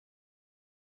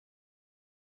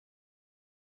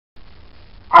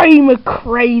I'm a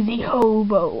crazy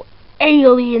hobo.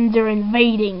 Aliens are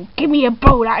invading. Give me a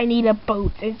boat. I need a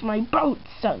boat. Is my boat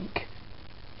sunk?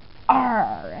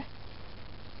 Arr.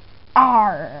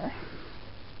 Arr.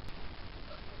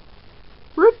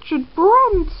 Richard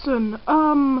Branson,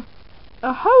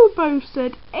 a hobo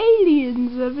said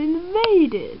aliens have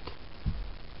invaded.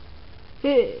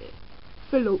 Here,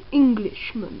 fellow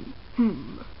Englishman,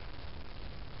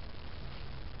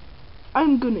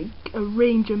 I'm gonna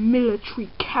arrange a military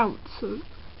council.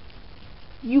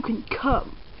 You can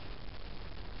come.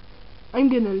 I'm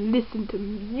gonna listen to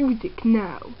music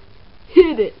now.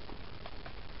 Hit it!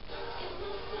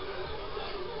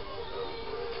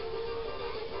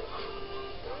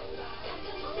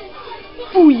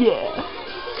 Oh yeah!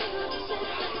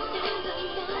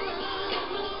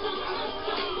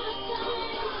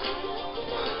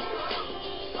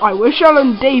 I wish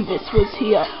Alan Davis was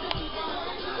here.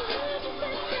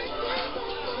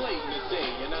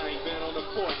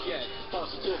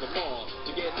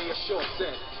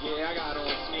 Yeah, I got on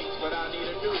sneaks, but I need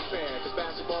a new pair, 'cause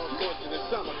basketball courts in the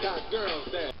summer got girls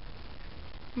there.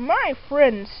 My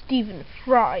friend Stephen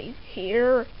Fry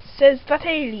here says that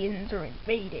aliens are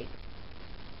invading.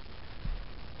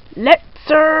 Let's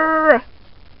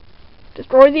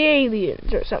destroy the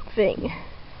aliens or something.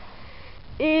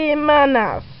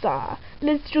 Manasa,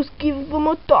 let's just give them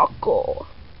a taco.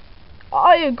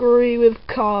 I agree with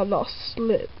Carlos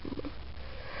Slim.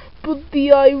 But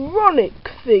the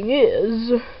ironic thing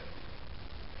is,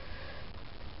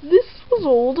 this was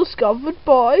all discovered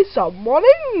by someone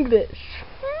English.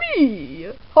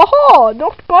 Me! Ha-ha!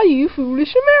 Not by you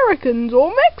foolish Americans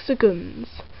or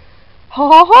Mexicans.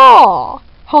 Ha-ha-ha!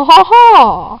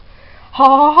 Ha-ha-ha!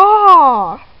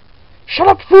 Ha-ha-ha! Shut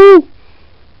up, fool!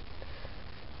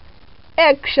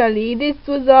 Actually, this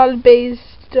was all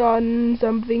based on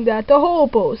something that a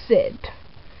hobo said.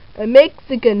 A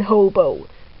Mexican hobo.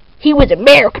 He was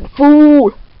American,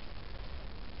 fool!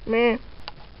 Meh.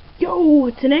 Yo,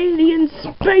 it's an alien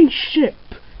spaceship!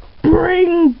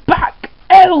 Bring back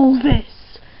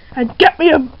Elvis! And get me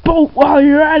a boat while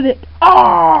you're at it!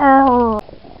 Arrgh!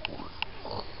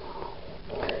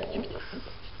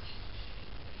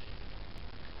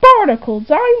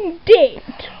 Barnacles, I'm dead!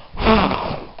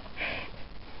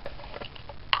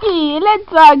 Hey,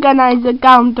 let's organize a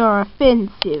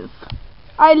counter-offensive.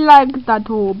 I like that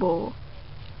hobo.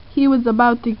 He was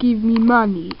about to give me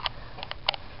money.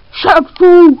 Shut up,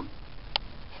 fool!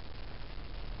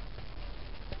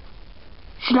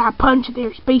 Should I punch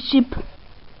their spaceship?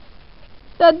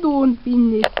 That won't be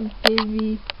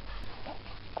necessary.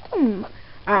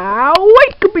 I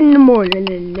wake up in the morning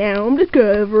and now I'm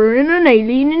discovering an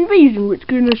alien invasion which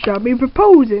gonna stop me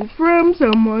proposing from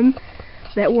someone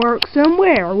that works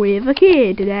somewhere with a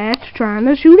kid that's trying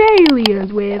to shoot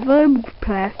aliens with a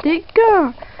plastic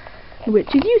gun.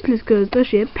 Which is useless because the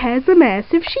ship has a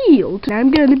massive shield. I'm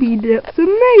gonna beat up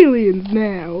some aliens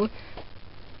now.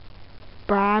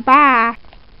 Bye-bye.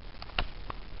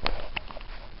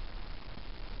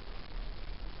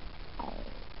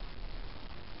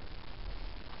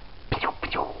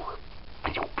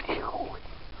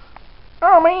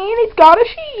 Oh man, it's got a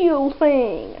shield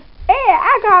thing. Yeah,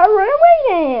 I gotta run away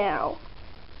now.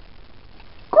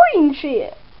 Green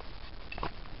shit.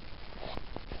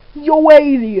 Yo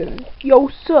alien, yo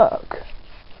suck.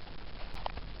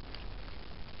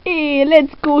 Hey,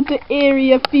 let's go to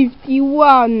Area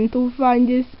 51 to find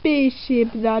a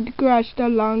spaceship that crashed a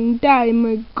long time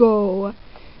ago.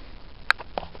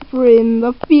 In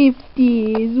the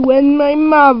 50s, when my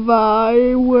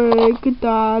mother worked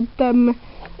at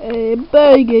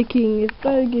Burger King. If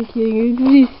Burger King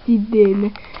existed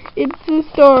then. It's a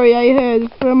story I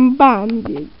heard from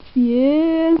bandits,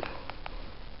 yes?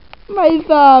 My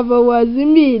father was a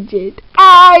midget.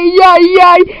 Ay, ay,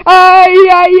 ay, ay,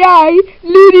 ay, ay,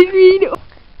 let it read.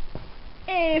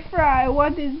 Hey, Fry,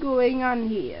 what is going on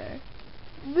here?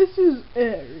 This is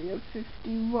Area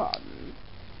 51.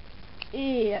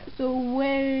 Yeah, so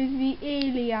where is the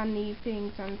alien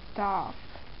things and stuff?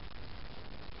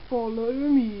 Follow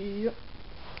me.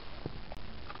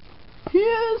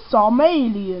 Here's some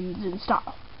aliens and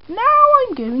stuff. Now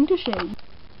I'm going to show you.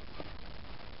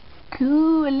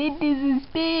 Cool, it is a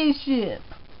spaceship.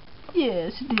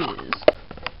 Yes, it is.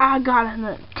 I got an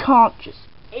unconscious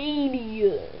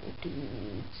alien,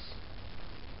 dudes.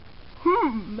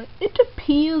 It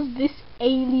appears this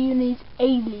alien is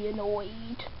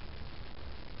alienoid.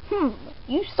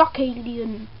 You suck,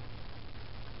 alien.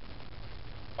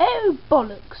 Oh,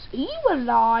 bollocks, are you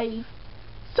alive?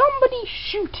 Somebody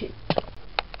shoot it.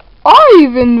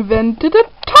 I've invented a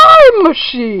time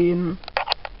machine.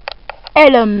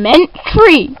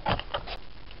 Elementary.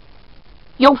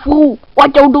 Yo fool,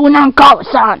 what you doing on call,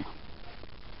 son?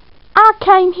 I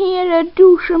came here to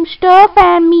do some stuff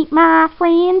and meet my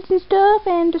friends and stuff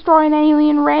and destroy an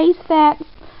alien race that's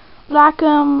like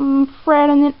threatening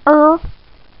the Earth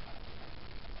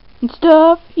and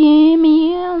stuff, yeah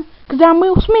man. 'Cause I'm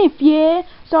Will Smith, yeah.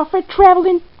 So if I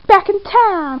traveling back in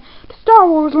time to Star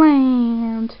Wars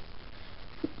land.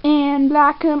 And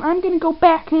like I'm gonna go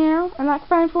back now and like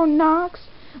find Fort Knox.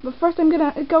 But first I'm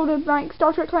gonna go to like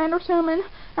Star Trek land or something.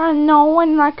 I don't know,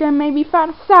 and like maybe fight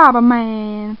a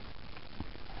Cyberman.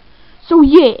 So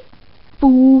yeah,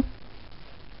 fool.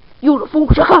 You're the fool,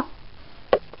 sucker.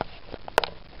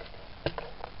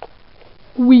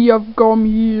 We have come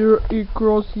here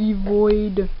across the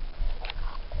void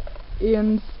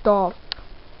and stuff.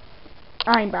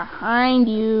 I'm behind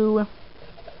you.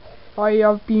 I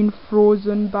have been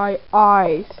frozen by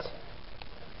ice.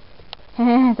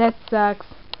 That sucks.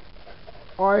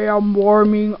 I am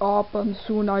warming up and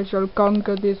soon I shall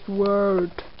conquer this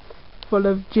world full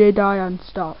of Jedi and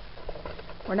stuff.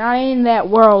 We're not in that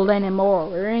world anymore.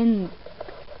 We're in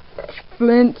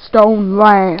Flintstone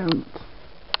land.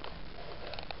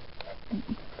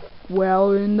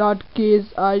 Well, in that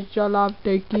case, I shall have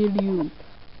to kill you.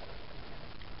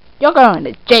 You're going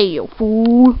to jail,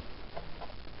 fool.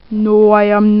 No, I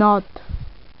am not.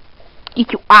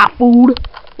 If you are, fool,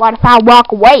 what if I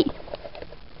walk away?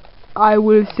 I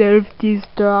will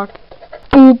self-destruct.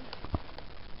 Boop.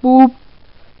 Boop.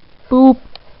 Boop.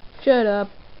 Shut up.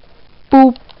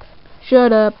 Boop.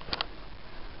 Shut up.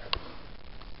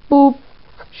 Boop.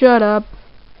 Shut up.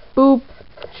 Boop.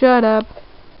 Shut up.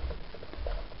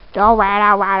 Alright.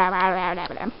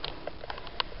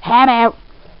 How about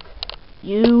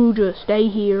you just stay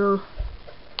here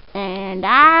and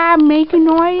I make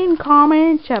annoying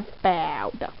comments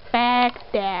about the fact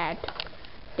that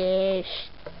there's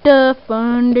stuff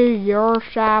under your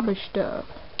cyber stuff.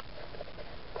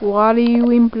 What are you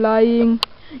implying?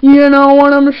 You know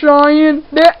what I'm saying?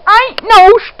 There ain't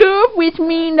no stuff, which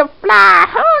means the fly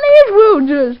hunters will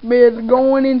just be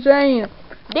going insane.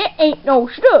 There ain't no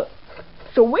stuff.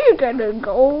 So we're gonna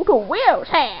go to Will's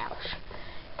house.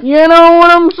 You know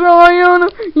what I'm saying?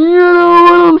 You know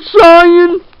what I'm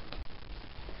saying?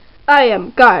 I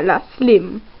am Carla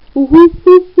Slim.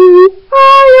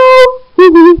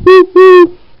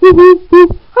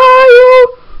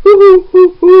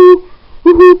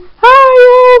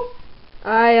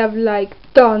 I have like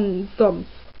done some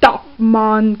stuff,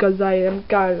 man, 'cause I am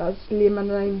Carla Slim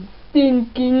and I'm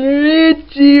thinking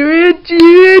Richie.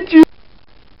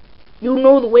 You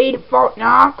know the way to Fort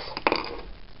Knox?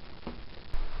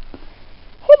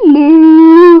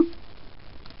 Hello.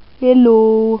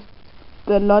 Hello.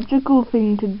 The logical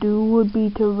thing to do would be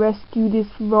to rescue this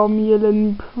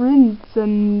Romulan prince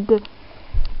and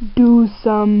do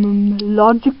some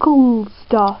logical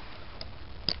stuff.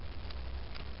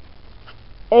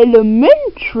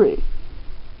 Elementary.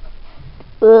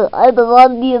 I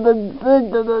belong near the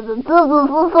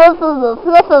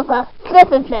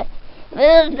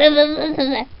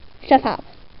shut up.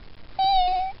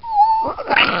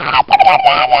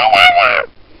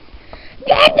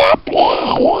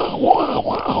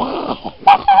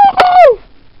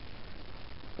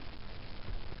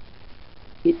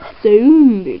 It's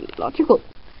only logical.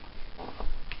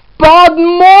 Bad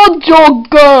mojo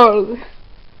girl!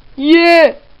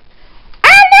 Yeah!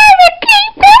 I know the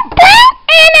keeper plant,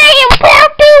 and I am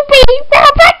proud to be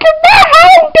back to my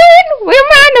home doing with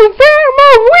my new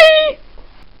family.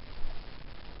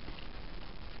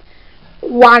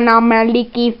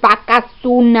 Wanamaliki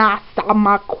fakasuna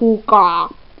samakuka.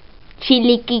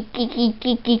 Chiliki kiki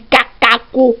kiki kaka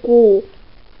kuku.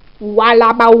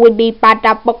 Walaba widi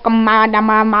pada pokamada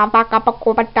mama vaka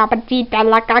pakopata patita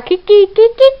laka kiki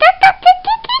kiki kaka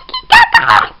kiki kiki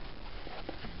kaka.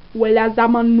 Wala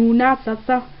zamanuna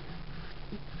sasa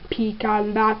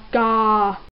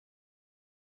Pikalaka.